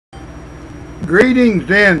Greetings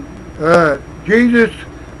in Jesus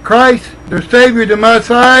Christ, the Savior, the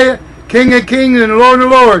Messiah, King of Kings and Lord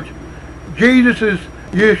of Lords. Jesus is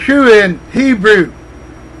Yeshua in Hebrew.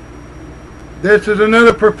 This is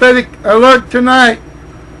another prophetic alert tonight.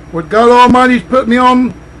 What God Almighty's put me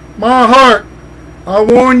on my heart. I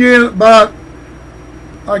warned you about,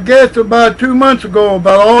 I guess about 2 months ago,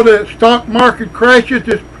 about all the stock market crashes,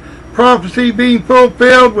 this prophecy being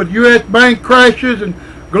fulfilled with U.S. bank crashes and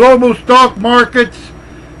global stock markets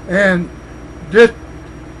and just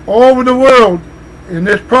all over the world. In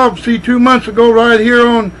this prophecy 2 months ago right here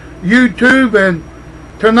on YouTube, and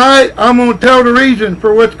tonight I'm going to tell the reason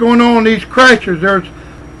for what's going on in these crashes. There's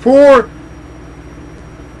 4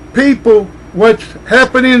 people what's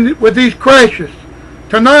happening with these crashes.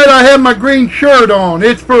 Tonight I have my green shirt on.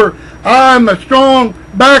 It's for I'm a strong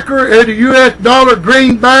backer of the U.S. dollar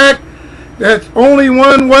greenback. That's only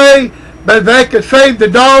one way that they can save the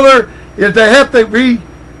dollar is they have to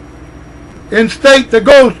reinstate the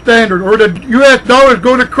gold standard, or the U.S. dollar is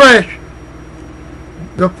going to crash.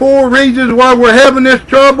 The 4 reasons why we're having this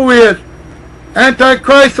trouble is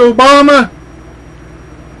Antichrist Obama,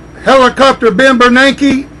 Helicopter Ben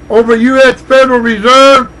Bernanke over U.S. Federal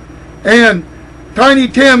Reserve, and Tiny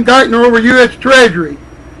Tim Geithner over U.S. Treasury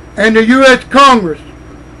and the U.S. Congress.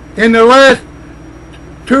 In the last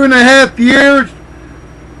 2.5 years,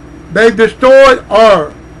 they've destroyed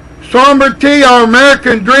our sovereignty, our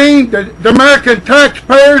American dream. The American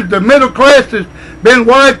taxpayers, the middle class has been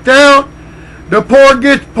wiped out. The poor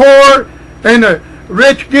gets poorer and the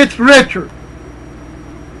rich gets richer.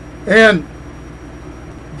 And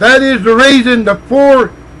that is the reason, the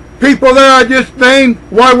 4 people there I just named,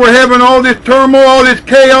 why we're having all this turmoil, all this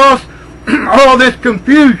chaos, all this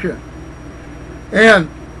confusion. And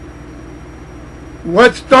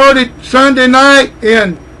what started Sunday night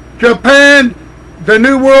in Japan, the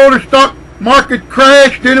New World Order stock market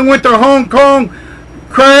crashed, then it went to Hong Kong,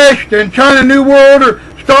 crashed, and China New World Order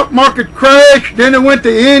stock market crashed, then it went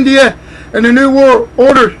to India, and the New World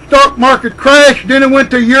Order stock market crashed, then it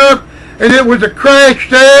went to Europe, and it was a crash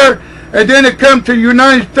there, and then it come to the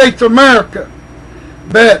United States of America.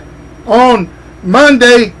 But on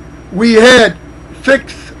Monday, we had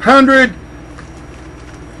 600-point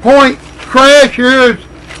crash. Here's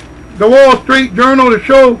the Wall Street Journal to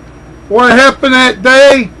show what happened that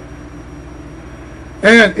day,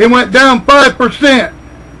 and it went down 5%.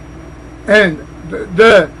 And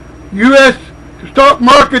the U.S. stock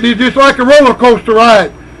market is just like a roller coaster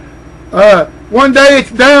ride. One day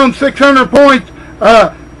it's down 600 points,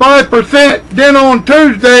 5%. Then on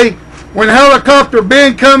Tuesday, when Helicopter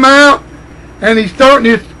Ben come out, and he's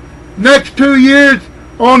starting his next 2 years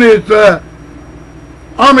on his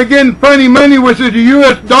Armageddon funny money, which is the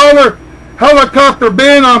U.S. dollar. Helicopter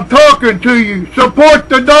Ben, I'm talking to you. Support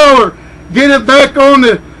the dollar. Get it back on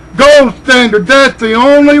the gold standard. That's the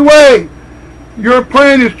only way. Your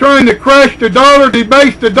plan is trying to crash the dollar,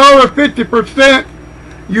 debase the dollar 50%.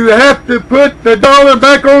 You have to put the dollar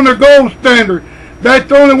back on the gold standard. That's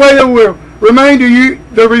the only way it will remain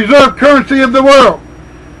the reserve currency of the world.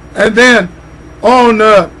 And then on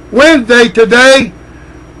Wednesday today,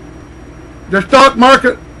 the stock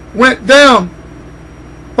market went down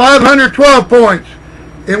 512 points.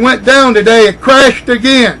 It went down today. It crashed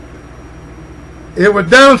again. It was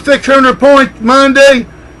down 600 points Monday.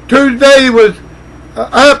 Tuesday it was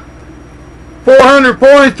up 400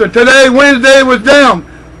 points. And today, Wednesday, it was down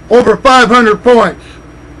over 500 points.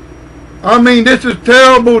 I mean, this is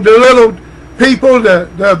terrible. The little people, the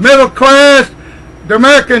middle class, the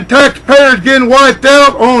American taxpayers getting wiped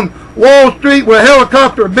out on Wall Street, what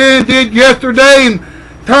Helicopter Ben did yesterday, and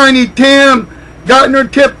Tiny Tim Geithner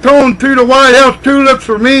tiptoeing through the White House tulips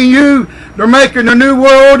for me and you. They're making the New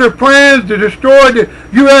World Order plans to destroy the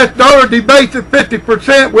U.S. dollar, debase it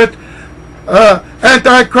 50% with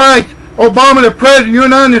Antichrist Obama, the President of the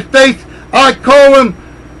United States. I call them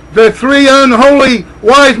the 3 unholy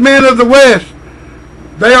wise men of the West.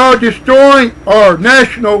 They are destroying our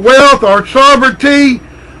national wealth, our sovereignty,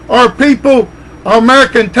 our people, our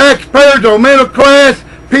American taxpayers, our middle class,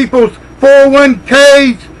 people's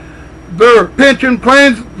 401ks, their pension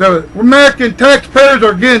plans. The American taxpayers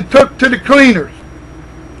are getting took to the cleaners.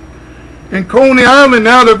 In Coney Island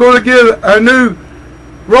now, they're going to give a new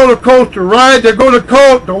roller coaster ride. They're going to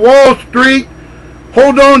call it the Wall Street.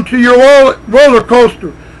 Hold on to your roller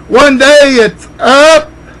coaster. One day it's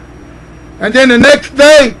up, and then the next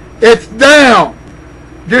day it's down,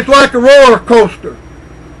 just like a roller coaster.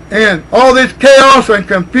 And all this chaos and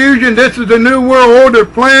confusion, this is the New World Order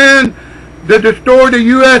plan to destroy the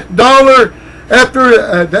U.S. dollar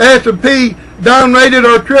after the S&P downrated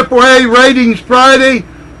our AAA ratings Friday.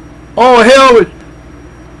 all hell is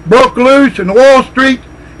broke loose, and Wall Street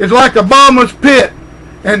is like a bottomless pit,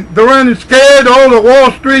 and they're running scared. All the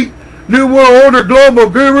Wall Street New World Order global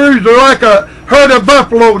gurus are like a herd of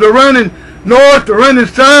buffalo. They're running north, they're running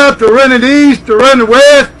south, they're running east, they're running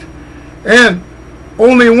west, and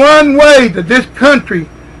only one way that this country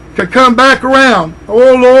could come back around.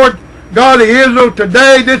 Oh Lord God of Israel,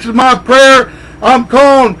 today this is my prayer. I'm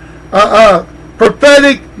calling a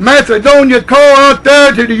prophetic Macedonia call out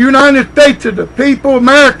there to the United States, to the people of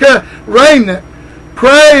America, remnant.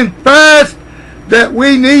 Pray and fast that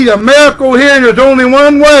we need a miracle here, and there's only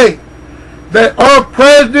one way. That our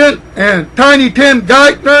president and Tiny Tim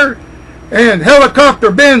Geithner and Helicopter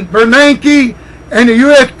Ben Bernanke and the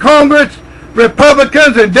U.S. Congress,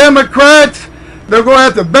 Republicans and Democrats, they're going to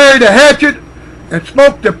have to bury the hatchet and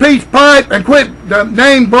smoke the peace pipe and quit the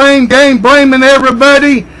name blame game, blaming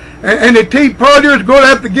everybody. And the Tea Partiers are going to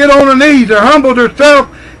have to get on their knees and humble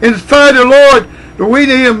themselves in the sight of the Lord. That we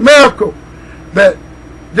need a miracle. That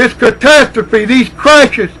this catastrophe, these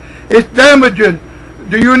crashes, it's damaging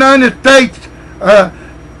the United States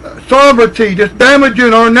sovereignty. It's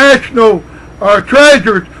damaging our national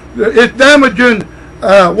treasures. It's damaging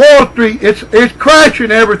Wall Street. It's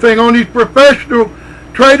crashing everything on these professional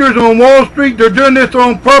traders on Wall Street. They're doing this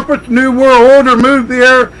on purpose. New World Order moved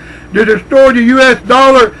there to destroy the U.S.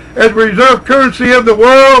 dollar as reserve currency of the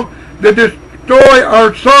world, to destroy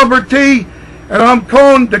our sovereignty. And I'm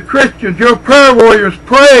calling the Christians, your prayer warriors,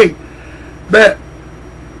 pray that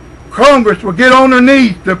Congress will get on their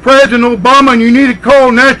knees. The President Obama, and you need to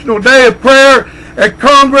call National Day of Prayer at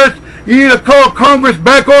Congress. You need to call Congress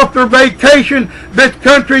back off their vacation. This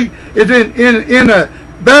country is in a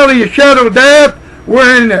valley of shadow of death.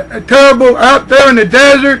 We're in a terrible, out there in the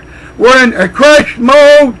desert. We're in a crash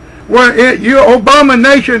mode. We're in Obama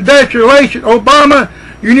nation desolation. Obama,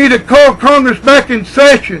 you need to call Congress back in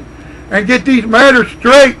session and get these matters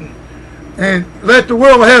straightened. And let the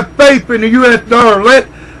world have faith in the U.S. dollar. Let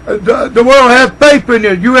the world have faith in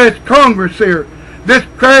the U.S. Congress here. This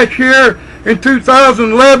crash here in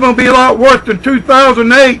 2011 will be a lot worse than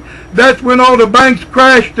 2008. That's when all the banks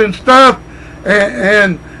crashed and stuff,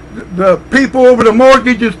 and the people over the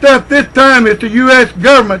mortgage and stuff. This time it's the U.S.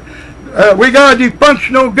 government. We got a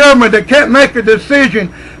dysfunctional government that can't make a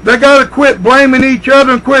decision. They got to quit blaming each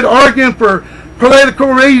other and quit arguing for political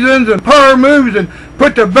reasons and power moves, and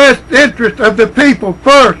put the best interest of the people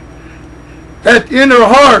first. In their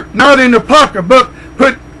heart, not in their pocketbook.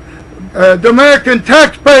 Put the American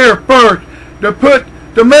taxpayer first. To put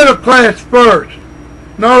the middle class first.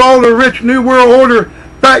 Not all the rich New World Order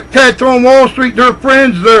fat cats on Wall Street, their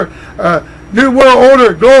friends, their New World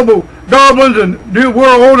Order global goblins and New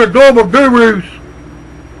World Order global gurus.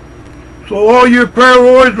 So all you prayer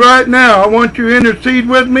warriors right now, I want you to intercede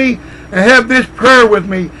with me and have this prayer with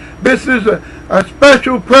me. This is a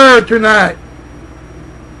special prayer tonight.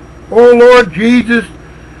 Oh Lord Jesus,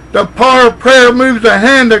 the power of prayer moves the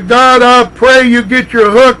hand of God. I pray you get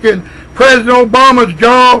your hook in President Obama's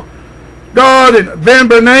jaw, God, and Ben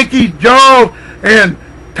Bernanke's jaw, and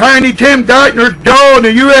Tiny Tim Geithner's jaw, and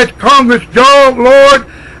the U.S. Congress jaw, Lord.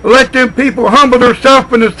 Let them people humble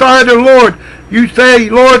themselves in the sight of the Lord. You say,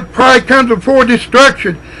 Lord, pride comes before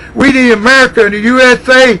destruction. We, the America and the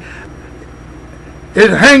USA, is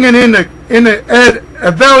hanging in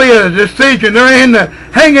a valley of decision. They're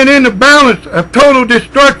hanging in the balance of total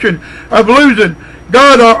destruction, of losing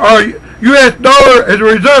God, our U.S. dollar as a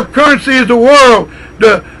reserve currency of the world,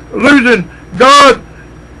 losing God,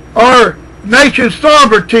 our nation's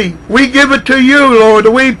sovereignty. We give it to you, Lord.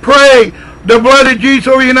 We pray the blood of Jesus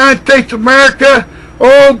over the United States of America.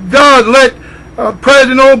 Oh God, let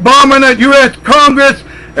President Obama and the U.S. Congress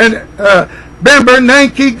and Ben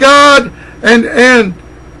Bernanke, God, and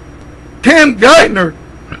Tim Geithner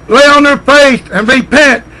lay on their face and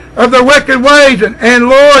repent of their wicked ways. And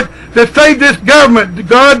Lord, to save this government,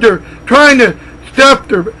 God, they're trying to stuff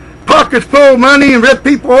their pockets full of money and rip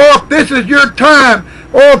people off. This is your time.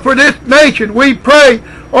 Oh, for this nation, we pray,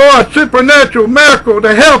 oh, a supernatural miracle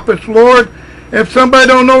to help us, Lord. If somebody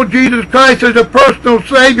don't know Jesus Christ as a personal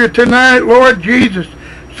Savior tonight, Lord Jesus,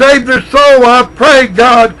 save their soul, I pray,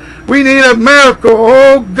 God. We need a miracle,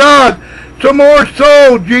 oh God. Some more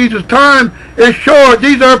souls, Jesus. Time is short.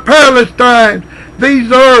 These are perilous times.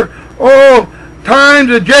 These are, times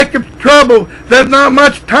of Jacob's trouble. There's not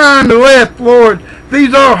much time left, Lord.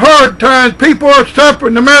 These are hard times. People are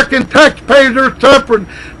suffering. The American taxpayers are suffering.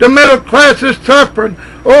 The middle class is suffering.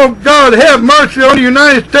 Oh God, have mercy on the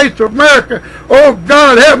United States of America. Oh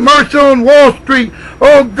God, have mercy on Wall Street.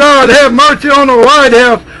 Oh God, have mercy on the White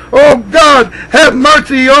House. Oh God, have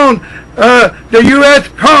mercy on the U.S.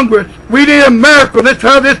 Congress. We need a miracle. That's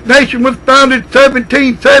how this nation was founded in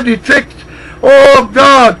 1776. Oh,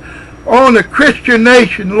 God, on a Christian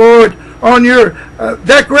nation, Lord, on your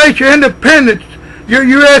Declaration of Independence, your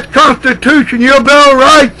U.S. Constitution, your Bill of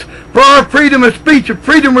Rights for our freedom of speech and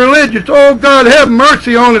freedom of religion. Oh, God, have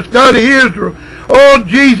mercy on us, God of Israel. Oh,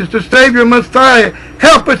 Jesus, the Savior, Messiah,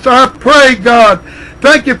 help us, I pray, God.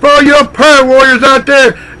 Thank you for all your prayer warriors out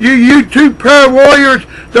there, you YouTube prayer warriors,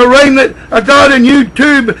 the remnant of God in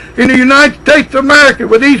YouTube in the United States of America,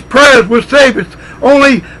 where these prayers will save us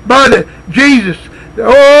only by the Jesus.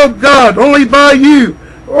 Oh, God, only by you.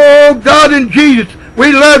 Oh, God and Jesus,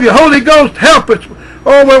 we love you. Holy Ghost, help us.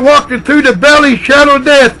 Oh, we're walking through the belly shadow of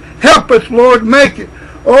death. Help us, Lord, make it.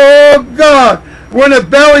 Oh, God, we're in the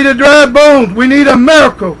belly of dry bones. We need a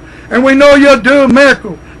miracle, and we know you'll do a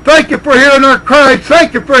miracle. Thank you for hearing our cries.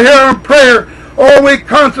 Thank you for hearing our prayer. Oh, we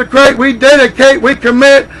consecrate, we dedicate, we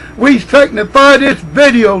commit, we sanctify this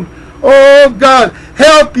video. Oh, God,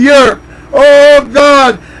 help Europe. Oh,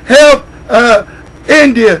 God, help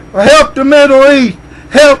India. Help the Middle East.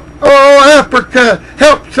 Help Africa.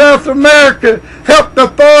 Help South America. Help the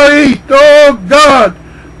Far East. Oh, God,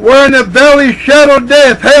 we're in the belly shadow of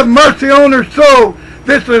death. Have mercy on their soul.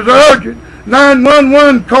 This is urgent.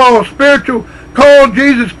 911 call, spiritual call,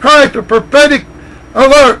 Jesus Christ, a prophetic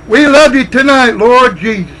alert. We love you tonight, Lord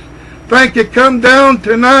Jesus. Thank you. Come down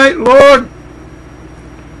tonight, Lord.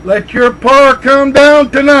 Let your power come down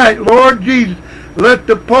tonight, Lord Jesus. Let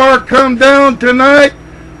the power come down tonight.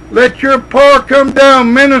 Let your power come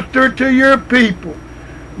down. Minister to your people.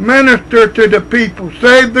 Minister to the people.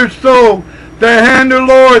 Save their soul. The hand of the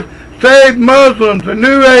Lord. Save Muslims and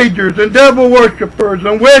New Agers and devil worshippers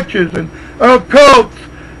and witches and occults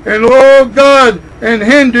and, oh God, and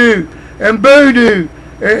Hindu and Voodoo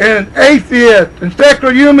and atheists and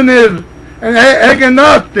secular humanism and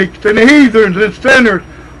agnostics and heathens and sinners.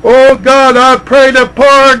 Oh God, I pray the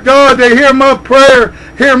power of God to hear my prayer,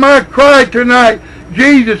 hear my cry tonight.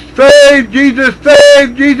 Jesus save, Jesus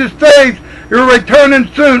save, Jesus saves. You're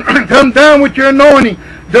returning soon. Come down with your anointing.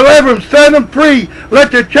 Deliver them, set them free.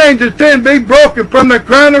 Let the chains of sin be broken from the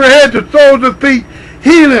crown of their heads to the soles of feet.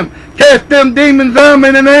 Heal them. Cast them demons out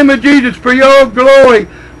in the name of Jesus for your glory.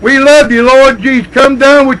 We love you, Lord Jesus. Come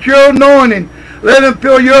down with your anointing. Let them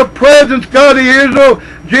feel your presence, God of Israel.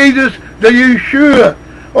 Jesus, the Yeshua.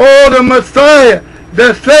 Oh, the Messiah,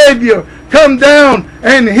 the Savior. Come down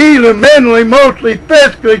and heal them mentally, emotionally,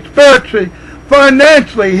 physically, spiritually,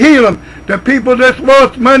 financially. Heal them. The people that's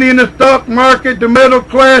lost money in the stock market, the middle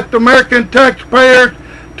class, the American taxpayers,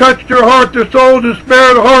 touch their heart, their soul, their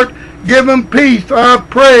spirit, heart. Give them peace, I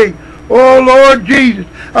pray. Oh, Lord Jesus,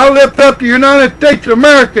 I lift up the United States of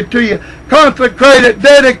America to you. Consecrated,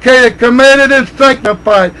 dedicated, committed, and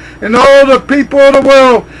sanctified. And all the people of the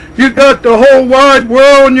world, you got the whole wide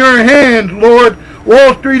world in your hands, Lord.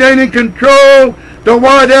 Wall Street ain't in control. The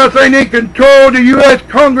White House ain't in control. The U.S.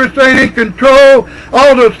 Congress ain't in control.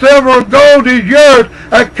 All the silver and gold is yours.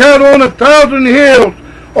 I count on 1,000 hills.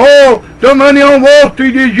 All the money on Wall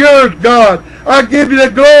Street is yours, God. I give you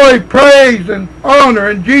the glory, praise, and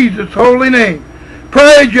honor in Jesus' holy name.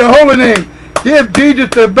 Praise your holy name. Give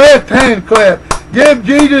Jesus the best hand clap. Give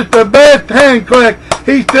Jesus the best hand clap.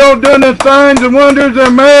 He's still doing the signs and wonders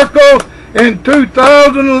and miracles in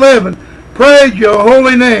 2011. Praise your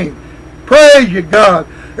holy name. Praise you, God.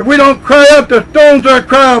 If we don't cry out, the stones are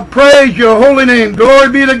cry out. Praise your holy name. Glory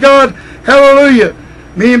be to God. Hallelujah.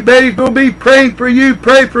 Me and Betty's going to be praying for you.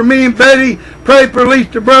 Pray for me and Betty. Pray for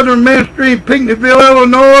Lisa Brethren Ministry in Pinckneyville,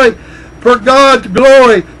 Illinois. For God's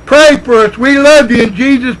glory. Pray for us. We love you in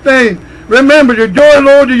Jesus' name. Remember, the joy,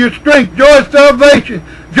 Lord, is your strength. Joy of salvation.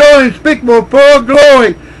 Joy unspeakable, full of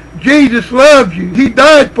glory. Jesus loves you. He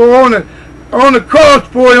died for on the cross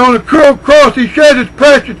for you. On the cruel cross, he shed his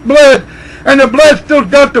precious blood. And the blood still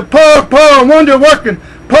got the power, wonder-working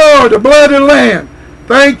power of the blood of the Lamb.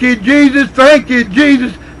 Thank you, Jesus. Thank you,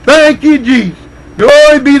 Jesus. Thank you, Jesus.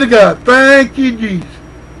 Glory be to God. Thank you, Jesus.